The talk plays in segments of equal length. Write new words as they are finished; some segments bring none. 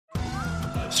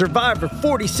Survivor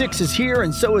 46 is here,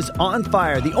 and so is On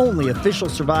Fire, the only official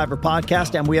Survivor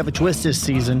podcast, and we have a twist this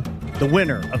season. The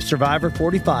winner of Survivor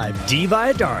 45, Dee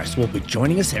Valladares, will be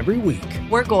joining us every week.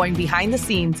 We're going behind the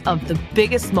scenes of the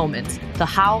biggest moments, the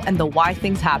how and the why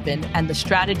things happen, and the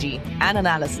strategy and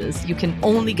analysis you can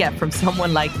only get from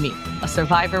someone like me, a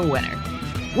Survivor winner.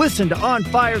 Listen to On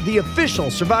Fire, the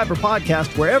official Survivor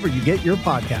podcast, wherever you get your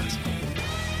podcast.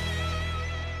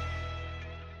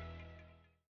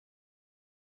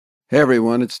 Hey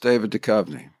everyone, it's David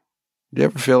Duchovny. Do you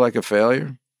ever feel like a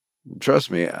failure?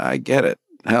 Trust me, I get it.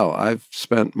 Hell, I've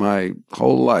spent my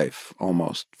whole life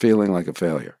almost feeling like a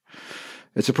failure.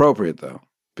 It's appropriate though,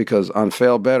 because on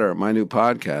Fail Better, my new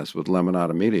podcast with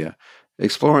Lemonada Media,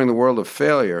 exploring the world of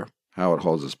failure, how it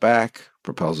holds us back,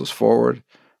 propels us forward,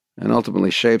 and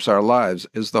ultimately shapes our lives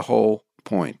is the whole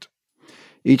point.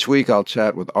 Each week I'll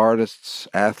chat with artists,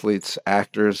 athletes,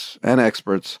 actors, and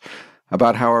experts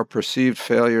about how our perceived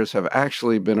failures have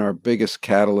actually been our biggest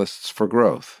catalysts for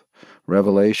growth,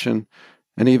 revelation,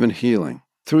 and even healing.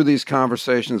 Through these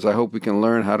conversations, I hope we can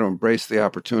learn how to embrace the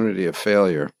opportunity of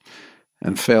failure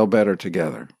and fail better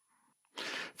together.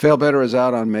 Fail Better is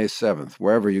out on May 7th,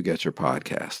 wherever you get your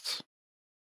podcasts.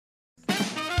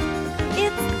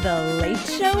 It's The Late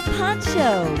Show Pod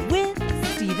Show with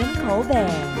Stephen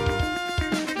Colbert.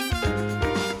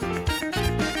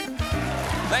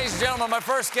 Ladies and gentlemen, my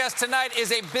first guest tonight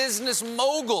is a business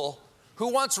mogul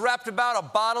who once rapped about a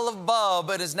bottle of bub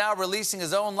and is now releasing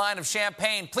his own line of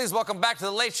champagne. Please welcome back to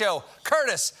The Late Show,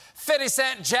 Curtis 50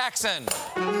 Cent Jackson. Good to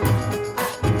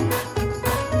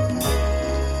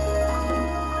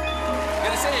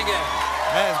see you again.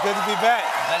 Man, it's good to be back.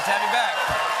 Nice to have you back.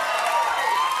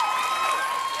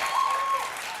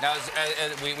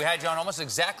 Now, we had you on almost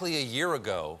exactly a year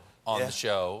ago on the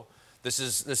show. This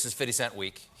is 50 Cent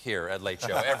Week here at Late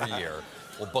Show every year.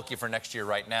 We'll book you for next year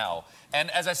right now. And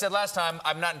as I said last time,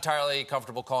 I'm not entirely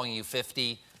comfortable calling you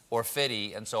 50 or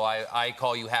Fitty, and so I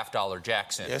call you Half Dollar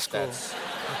Jackson. Yes, cool.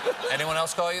 Anyone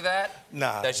else call you that?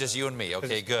 Nah. That's just you and me.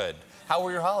 Okay, good. How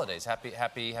were your holidays? Happy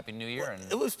New Year.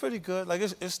 It was pretty good. Like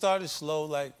it started slow,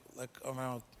 like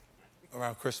around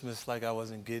Christmas, like I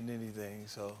wasn't getting anything.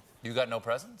 So you got no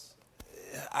presents?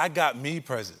 I got me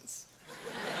presents.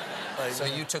 Like, so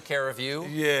you took care of you?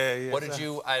 Yeah. What did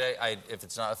you? If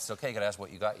it's okay, I gotta ask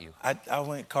what you got you. I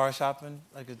went car shopping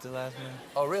like at the last minute.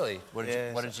 Oh really? What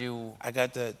did you? I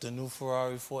got the new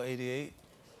Ferrari 488.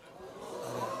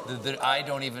 I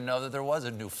don't even know that there was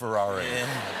a new Ferrari.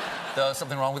 Yeah.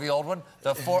 Something wrong with the old one?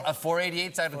 A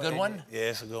 488's a good one? Yeah,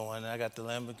 it's a good one. I got the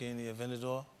Lamborghini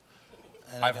Aventador.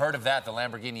 I've heard of that, the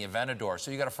Lamborghini Aventador.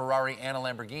 So you got a Ferrari and a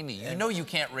Lamborghini. You know you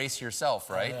can't race yourself,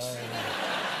 right?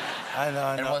 I know.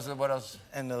 And what else?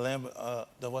 And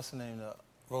what's the name? The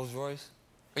Rolls Royce.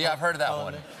 Yeah, I've heard of that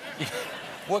one.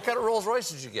 What kind of Rolls Royce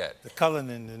did you get? The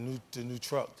Cullinan, the new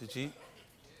truck, the Jeep.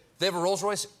 They have a Rolls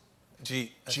Royce?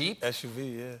 Jeep.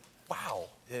 SUV, yeah. Wow.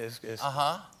 Yeah, it's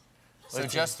So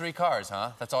just 3 cars,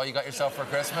 huh? That's all you got yourself for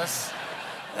Christmas?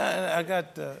 I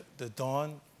got the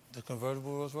Dawn, the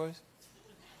convertible Rolls Royce.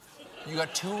 You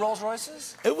got 2 Rolls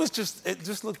Royces? It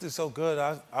just looked so good.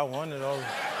 I wanted all.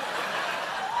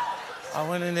 I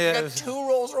went in there. You got 2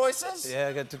 Rolls Royces? Yeah,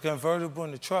 I got the convertible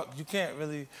and the truck. You can't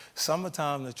really.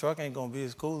 Summertime, the truck ain't gonna be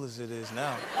as cool as it is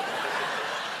now.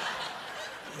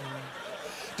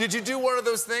 Did you do one of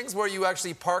those things where you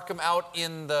actually park them out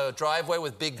in the driveway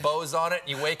with big bows on it and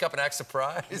you wake up and act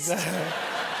surprised?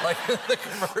 Like in the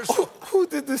commercial? Who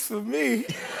did this for me?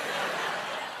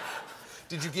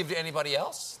 Did you give to anybody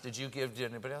else?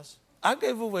 I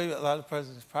gave away a lot of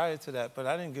presents prior to that, but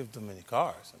I didn't give them any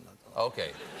cars.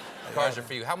 Okay. Cars are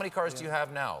for you. How many cars do you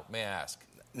have now, may I ask?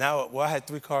 Now, I had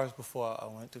 3 cars before I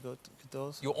went to go to get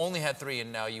those. You only had 3,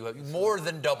 and now you have more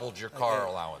than doubled your car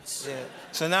allowance. Yeah.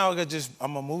 So now I'm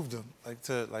gonna move them,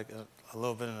 to a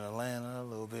little bit in Atlanta, a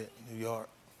little bit in New York,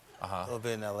 a little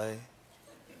bit in LA.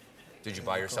 Did you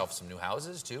buy yourself some new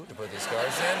houses too to put these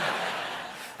cars in?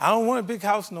 I don't want a big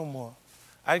house no more.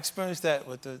 I experienced that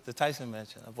with the Tyson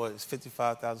Mansion. I bought it. It's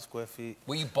 55,000 square feet.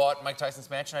 Well, you bought Mike Tyson's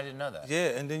mansion? I didn't know that. Yeah,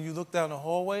 and then you look down the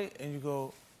hallway and you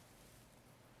go,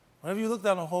 whenever you look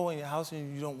down the hallway in your house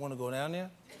and you don't want to go down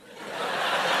there.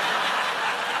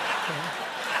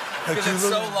 Because it's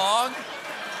so long?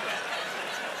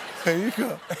 There you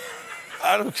go.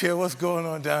 I don't care what's going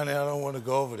on down there. I don't want to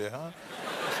go over there, huh?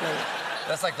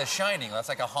 That's like The Shining. That's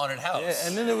like a haunted house. Yeah,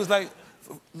 and then it was like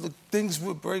things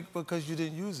would break because you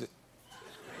didn't use it.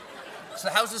 So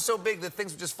the house is so big that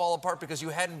things would just fall apart because you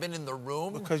hadn't been in the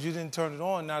room? Because you didn't turn it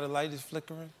on. Now the light is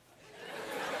flickering.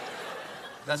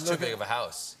 That's too big of a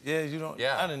house. Yeah, you don't.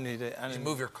 Yeah. I didn't need it. You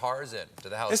move your cars in to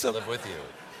the house to live with you.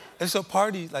 It's a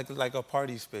party, like a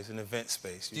party space, an event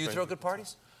space. Do you throw good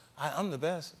parties? I'm the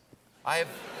best. I have,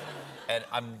 and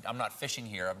I'm not fishing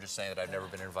here. I'm just saying that I've never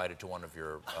been invited to one of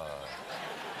your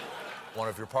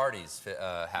parties.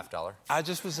 $50. I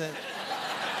just was in.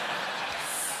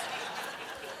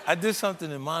 I did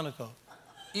something in Monaco.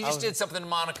 You just did something in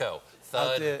Monaco.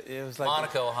 Out there, it was like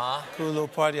Monaco, huh? Cool little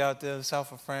party out there in the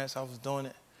south of France. I was doing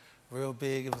it real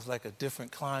big. It was like a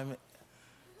different climate,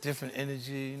 different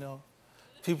energy, you know.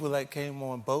 People like came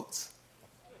on boats.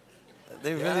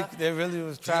 They really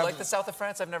was traveling. Do you like the south of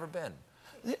France? I've never been.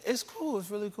 It's cool. It's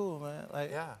really cool, man.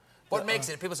 Like, yeah. What makes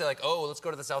it? People say like, oh, let's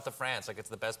go to the south of France. Like it's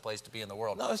the best place to be in the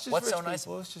world. No, it's just What's rich so nice?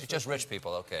 people. It's just rich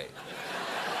people. Okay.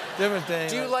 Different thing.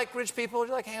 Do you like rich people? Do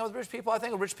you like hanging out with rich people? I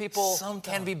think rich people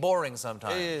can be boring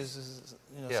sometimes. It is.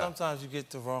 You know, sometimes you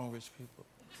get the wrong rich people.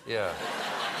 Yeah.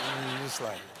 You just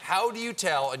like. How do you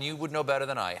tell, and you would know better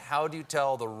than I, how do you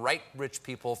tell the right rich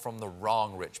people from the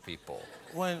wrong rich people?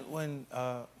 When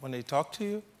they talk to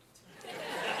you,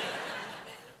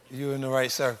 you're in the right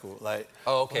circle. Like,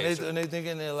 oh, okay. When they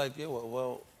thinking they're like, yeah,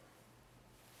 well,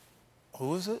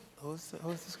 who is it? Who's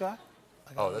this guy?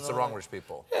 Like, oh, that's the wrong rich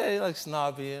people. Yeah, they like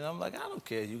snobby, and I'm like, I don't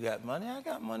care. You got money. I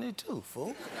got money too,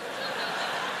 fool.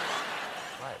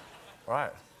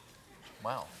 Right.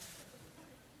 Wow.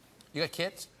 You got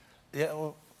kids? Yeah.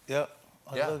 Well, yeah.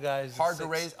 Little guys. Hard to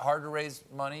raise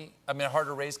money. I mean, hard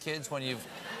to raise kids when you've.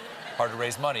 Hard to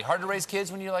raise money. Hard to raise kids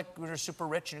when you're super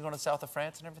rich and you're going to the south of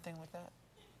France and everything like that.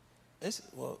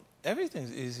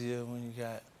 Everything's easier when you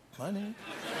got money.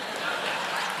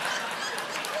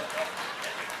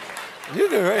 You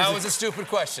can raise That was a stupid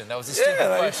question.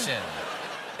 Question.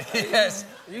 Yes.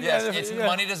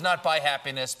 Money does not buy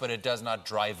happiness, but it does not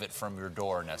drive it from your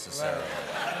door necessarily.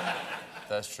 Right.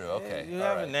 That's true. Okay. You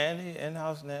have a nanny,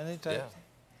 in-house nanny type. Yeah.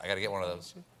 I got to get one of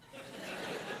those.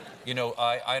 You know,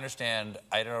 I understand.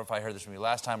 I don't know if I heard this from you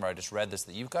last time or I just read this,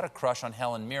 that you've got a crush on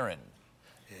Helen Mirren.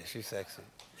 Yeah, she's sexy.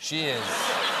 She is.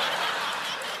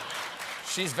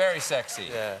 She's very sexy.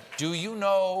 Yeah. Do you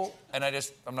know, and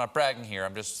I'm not bragging here,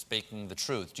 I'm just speaking the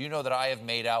truth. Do you know that I have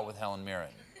made out with Helen Mirren?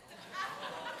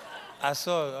 I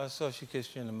saw she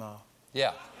kissed you in the mouth.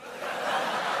 Yeah.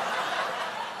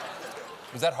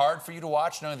 Was that hard for you to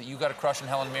watch, knowing that you got a crush on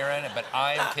Helen Mirren, but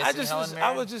I'm kissing Helen Mirren?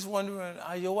 I was just wondering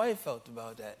how your wife felt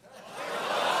about that.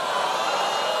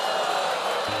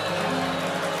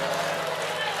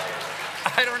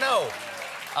 I don't know.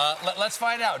 Let's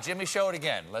find out. Jimmy, show it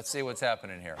again. Let's see what's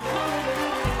happening here.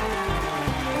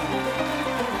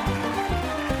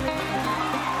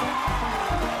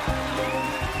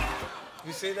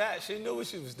 You see that? She knew what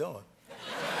she was doing.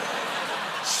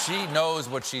 She knows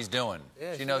what she's doing.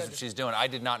 Yeah, she knows what she's doing. I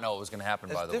did not know it was going to happen,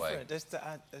 by the way.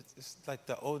 It's like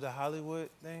the older Hollywood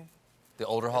thing. The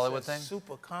older Hollywood thing?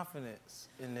 Super confidence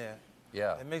in there.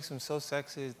 Yeah. It makes them so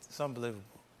sexy. It's unbelievable.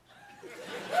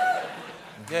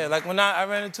 Yeah, like when I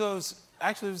ran into her,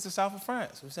 it was the south of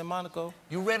France. It was in Monaco.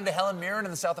 You ran into Helen Mirren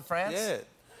in the south of France? Yeah.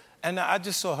 And I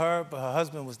just saw her, but her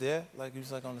husband was there. Like, he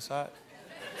was like on the side.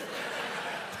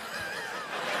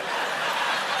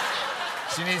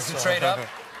 She needs to trade up?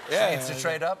 Yeah. She needs to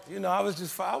trade up? You know,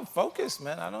 I'm focused,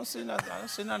 man. I don't see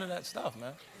none of that stuff,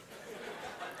 man.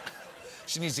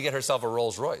 She needs to get herself a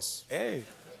Rolls Royce. Hey.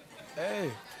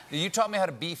 You taught me how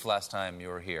to beef last time you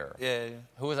were here. Yeah.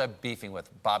 Who was I beefing with?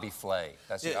 Bobby Flay.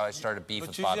 That's how I started beef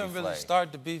with Bobby Flay. But you didn't really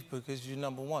start the beef because you're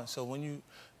number one. So when you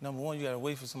number one, you gotta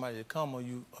wait for somebody to come, or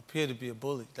you appear to be a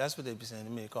bully. That's what they be saying to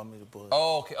me. They call me the bully.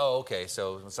 Oh, okay.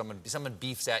 So when someone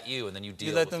beefs at you, and then you deal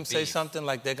with You let them beef. say something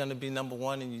like they're gonna be number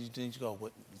one, and you go,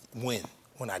 "What? When?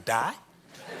 When I die?"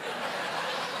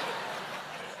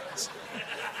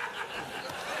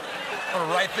 I'm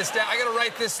gonna write this down. I gotta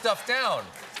write this stuff down.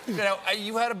 You know,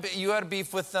 you had a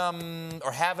beef with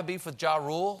or have a beef with Ja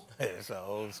Rule. It's an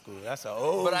old school. That's an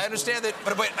old. But I understand that.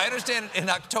 But wait, I understand. In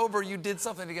October, you did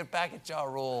something to get back at Ja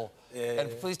Rule. Yeah.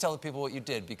 And please tell the people what you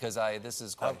did, because this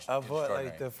is quite I bought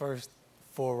like the first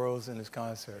 4 rows in his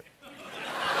concert.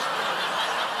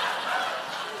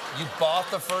 You bought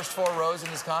the first 4 rows in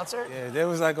his concert? Yeah, they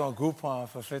was like on Groupon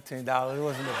for $15. It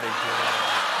wasn't a big deal.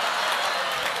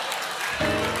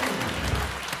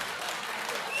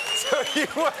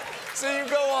 So you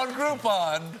go on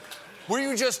Groupon. Were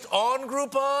you just on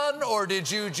Groupon, or did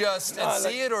you just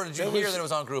see it, or did you hear that it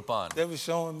was on Groupon? They were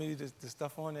showing me the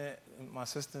stuff on there, and my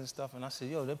sister and stuff, and I said,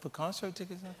 yo, they put concert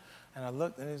tickets in? And I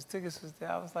looked, and his tickets was there.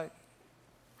 I was like,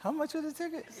 how much are the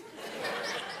tickets?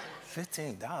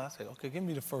 $15. I said, okay, give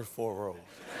me the first 4 rows.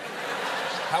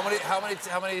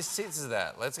 How many seats is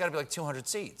that? That's got to be like 200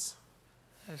 seats.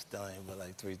 That's still ain't but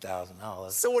like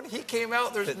 $3,000. So when he came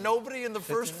out, there's nobody in the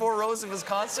first 4 rows of his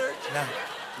concert?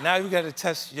 Now you got to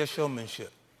test your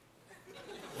showmanship.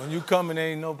 When you come and there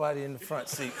ain't nobody in the front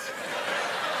seats,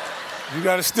 you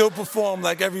got to still perform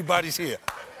like everybody's here.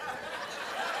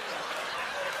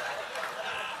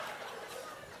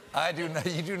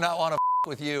 You do not want to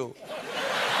with you.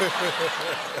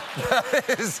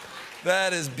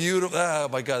 That is beautiful. Oh,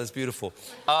 my God, that's beautiful.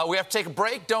 We have to take a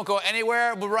break. Don't go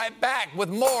anywhere. We'll be right back with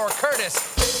more Curtis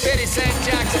 50 Cent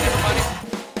Jackson, everybody.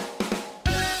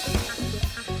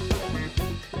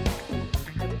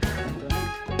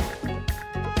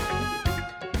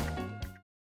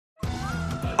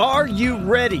 Are you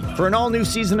ready for an all-new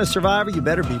season of Survivor? You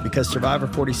better be, because Survivor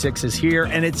 46 is here,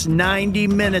 and it's 90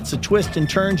 minutes of twists and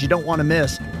turns you don't want to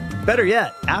miss. Better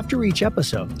yet, after each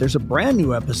episode, there's a brand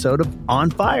new episode of On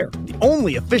Fire, the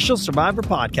only official Survivor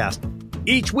podcast.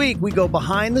 Each week, we go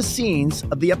behind the scenes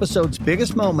of the episode's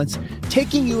biggest moments,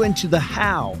 taking you into the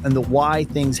how and the why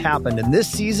things happened. And this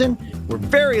season, we're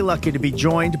very lucky to be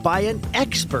joined by an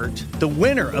expert, the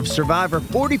winner of Survivor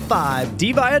 45,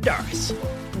 Dee Valladares.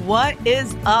 What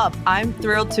is up? I'm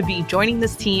thrilled to be joining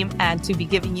this team and to be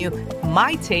giving you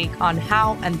my take on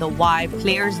how and the why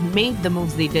players made the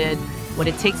moves they did, what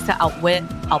it takes to outwit,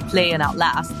 outplay, and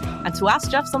outlast, and to ask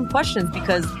Jeff some questions,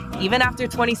 because even after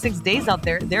 26 days out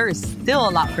there is still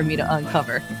a lot for me to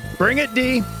uncover. Bring it,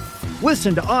 Dee.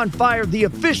 Listen to On Fire, the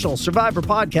official Survivor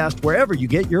podcast, wherever you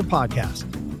get your podcast.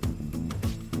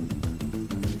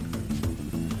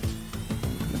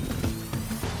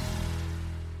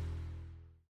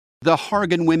 The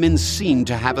Hargan women seemed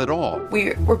to have it all.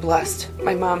 We were blessed.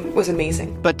 My mom was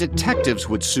amazing. But detectives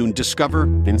would soon discover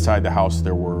inside the house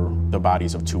there were the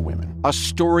bodies of 2 women. A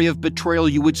story of betrayal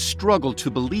you would struggle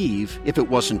to believe if it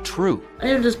wasn't true. I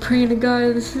am just praying to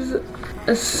God, this is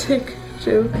a sick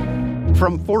joke.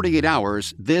 From 48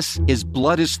 Hours, this is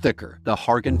Blood is Thicker, the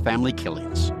Hargan family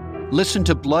killings. Listen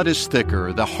to Blood is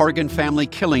Thicker, the Hargan family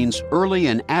killings early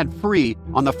and ad-free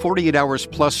on the 48 Hours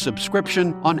Plus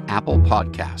subscription on Apple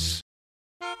Podcasts.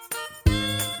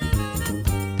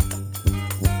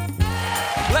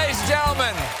 Ladies and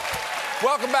gentlemen,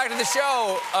 welcome back to the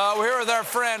show. We're here with our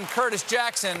friend Curtis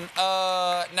Jackson.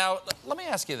 Now, let me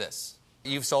ask you this.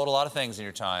 You've sold a lot of things in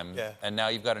your time, and now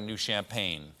you've got a new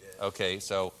champagne. Yeah. Okay,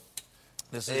 so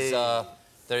this is,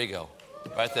 there you go,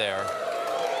 right there.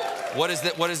 What is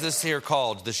this here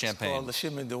called, the champagne? It's called the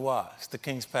Chemin du Roi. It's the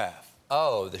King's Path.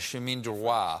 Oh, the Chemin du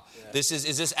Roi. Yeah.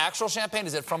 Is this actual champagne?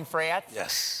 Is it from France?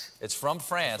 Yes. It's from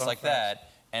France, like that.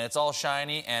 And it's all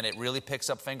shiny, and it really picks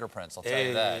up fingerprints, I'll tell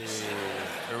you that.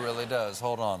 It really does.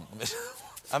 Hold on.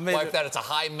 Like that. It's a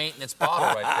high-maintenance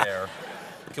bottle right there.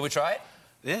 Can we try it?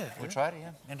 Yeah. Can we try it?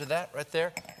 Yeah. Into that right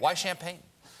there. Why champagne?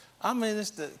 I mean,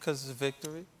 it's because it's a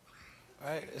victory,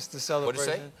 right? It's the celebration.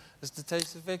 What'd you say? It's the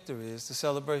taste of victory. It's the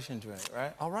celebration drink,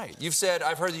 right? All right. You've said,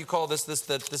 I've heard you call this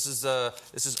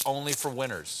is only for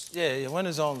winners. Yeah,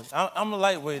 winners only. I'm a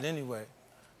lightweight anyway.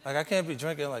 Like, I can't be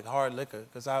drinking, like, hard liquor,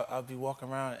 because I'll be walking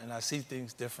around and I see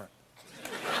things different.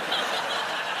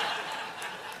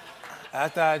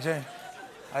 After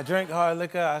I drink hard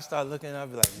liquor, I start looking and I'll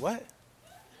be like, what?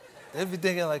 They be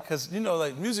thinking, like, because, you know,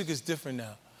 like, music is different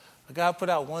now. A guy put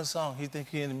out one song, he think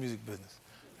he in the music business.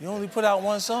 You only put out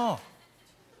one song.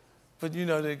 But, you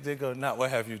know, they go, not what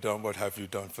have you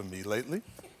done for me lately?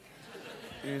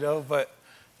 You know, but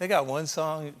they got one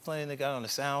song playing they got on the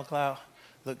SoundCloud.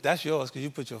 Look, that's yours because you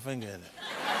put your finger in it.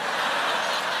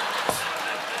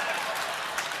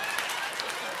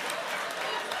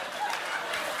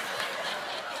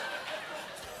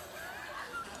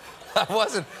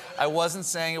 I wasn't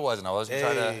saying it wasn't. I wasn't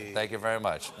trying to. Thank you very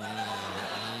much.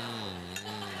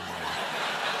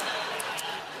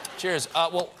 Cheers.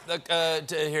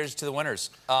 Here's to the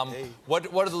winners. What do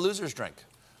the losers drink?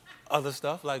 Other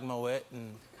stuff like Moet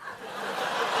and.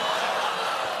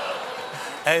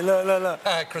 Hey, look.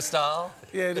 Cristal.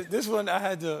 Yeah, this one I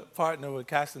had to partner with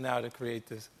Castanal to create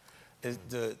this. Is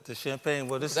the champagne.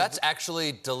 Well, that's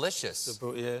actually delicious.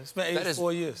 It's been aged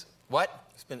 4 years. What?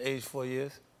 It's been aged 4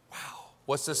 years. Wow.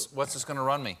 What's this going to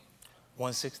run me?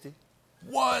 160.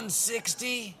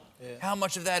 160? Yeah. How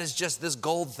much of that is just this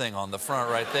gold thing on the front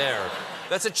right there?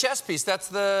 That's a chess piece. That's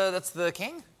the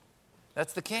king?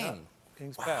 That's the king. Yeah.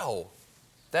 King's Path. Wow.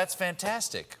 That's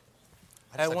fantastic.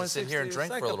 I just like to sit here and drink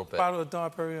for a little bit. It's like a bottle of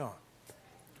Dom Perignon.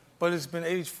 But it's been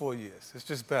aged 4 years. It's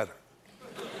just better.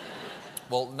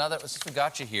 Well, since we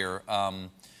got you here,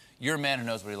 you're a man who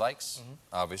knows what he likes,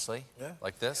 obviously,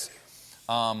 like this.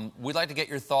 We'd like to get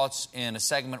your thoughts in a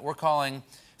segment we're calling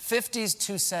 50's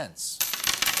 2 cents.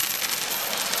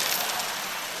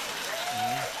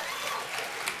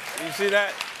 You see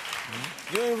that?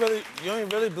 You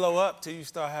ain't really blow up till you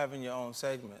start having your own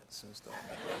segments and stuff.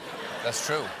 That's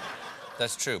true.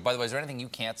 That's true. By the way, is there anything you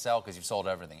can't sell? Because you've sold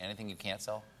everything. Anything you can't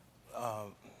sell?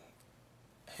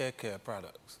 Hair care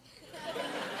products.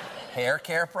 Hair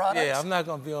care products? Yeah, I'm not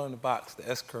going to be on the box, the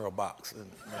S-Curl box.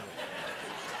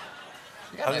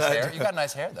 You got nice hair. You got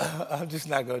nice hair, though. I'm just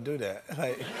not going to do that.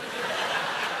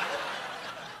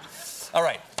 All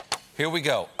right, here we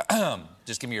go.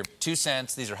 Just give me your 2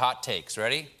 cents. These are hot takes.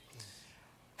 Ready?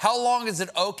 How long is it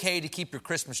okay to keep your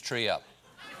Christmas tree up?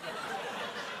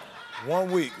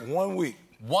 1 week. 1 week.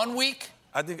 1 week?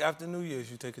 I think after New Year's,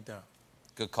 you take it down.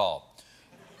 Good call.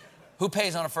 Who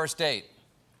pays on a first date?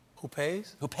 Who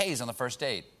pays? Who pays on the first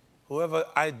date? Whoever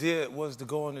idea it was to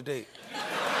go on the date.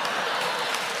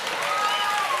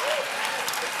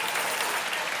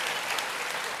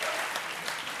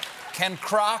 Can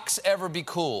Crocs ever be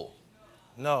cool?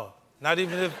 No, not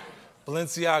even if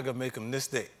Balenciaga make them this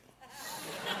day.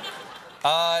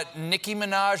 Nicki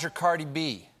Minaj or Cardi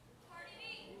B?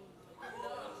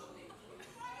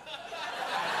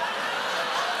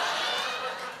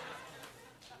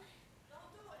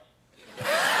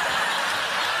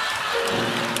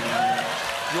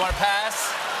 You want to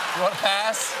pass? You want to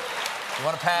pass? You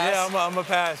want to pass? Yeah, I'm going to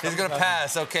pass. He's going to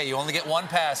pass. Okay, you only get one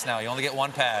pass now. You only get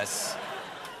one pass.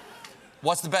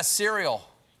 What's the best cereal?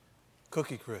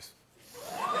 Cookie Crisp.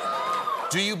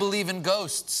 Do you believe in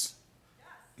ghosts?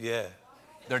 Yeah.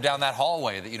 They're down that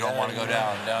hallway that you don't want to go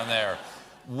down there.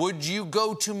 Would you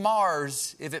go to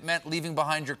Mars if it meant leaving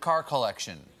behind your car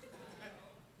collection?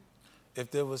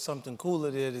 If there was something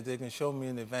cooler there that they can show me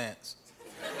in advance.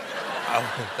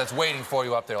 That's waiting for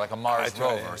you up there, like a Mars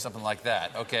rover or something like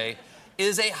that, okay?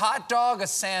 Is a hot dog a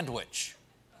sandwich?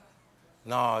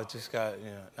 No, it just got,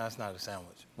 that's not a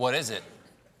sandwich. What is it?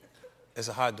 It's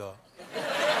a hot dog.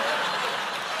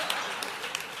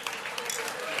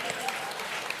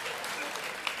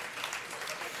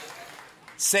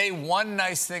 Say one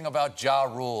nice thing about Ja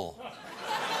Rule.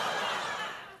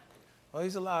 Well,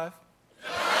 he's alive.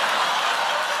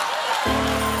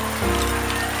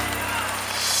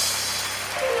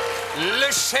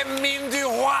 Le Chemin du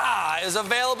Roi is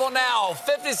available now.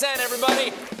 50 cents,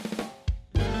 everybody.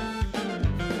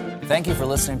 Thank you for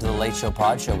listening to The Late Show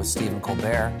Pod Show with Stephen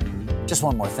Colbert. Just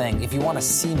one more thing. If you want to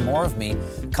see more of me,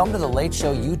 come to The Late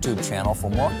Show YouTube channel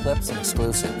for more clips and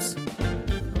exclusives.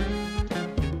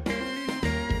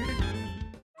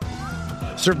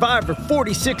 Survivor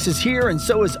 46 is here, and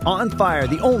so is On Fire,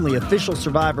 the only official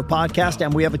Survivor podcast,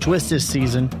 and we have a twist this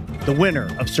season. The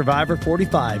winner of Survivor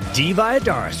 45, Dee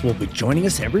Valladares, will be joining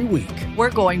us every week. We're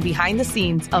going behind the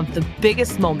scenes of the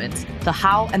biggest moments, the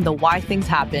how and the why things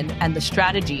happen, and the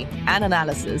strategy and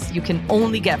analysis you can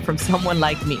only get from someone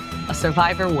like me, a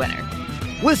Survivor winner.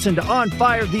 Listen to On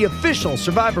Fire, the official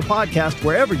Survivor podcast,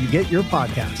 wherever you get your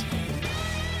podcast.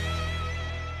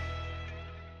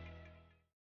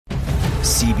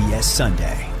 CBS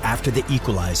Sunday, after The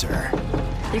Equalizer.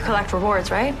 You collect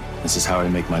rewards, right? This is how I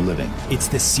make my living. It's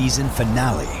the season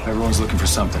finale. Everyone's looking for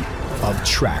something. Of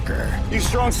Tracker. You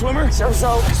strong swimmer?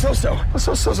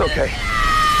 So-so's okay.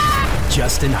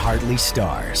 Justin Hartley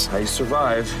stars. How you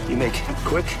survive, you make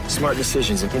quick, smart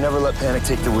decisions, and you never let panic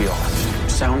take the wheel.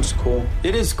 Sounds cool.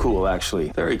 It is cool, actually.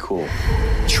 Very cool.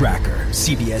 Tracker,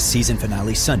 CBS season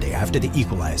finale Sunday after The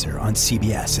Equalizer on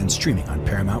CBS and streaming on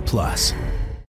Paramount+.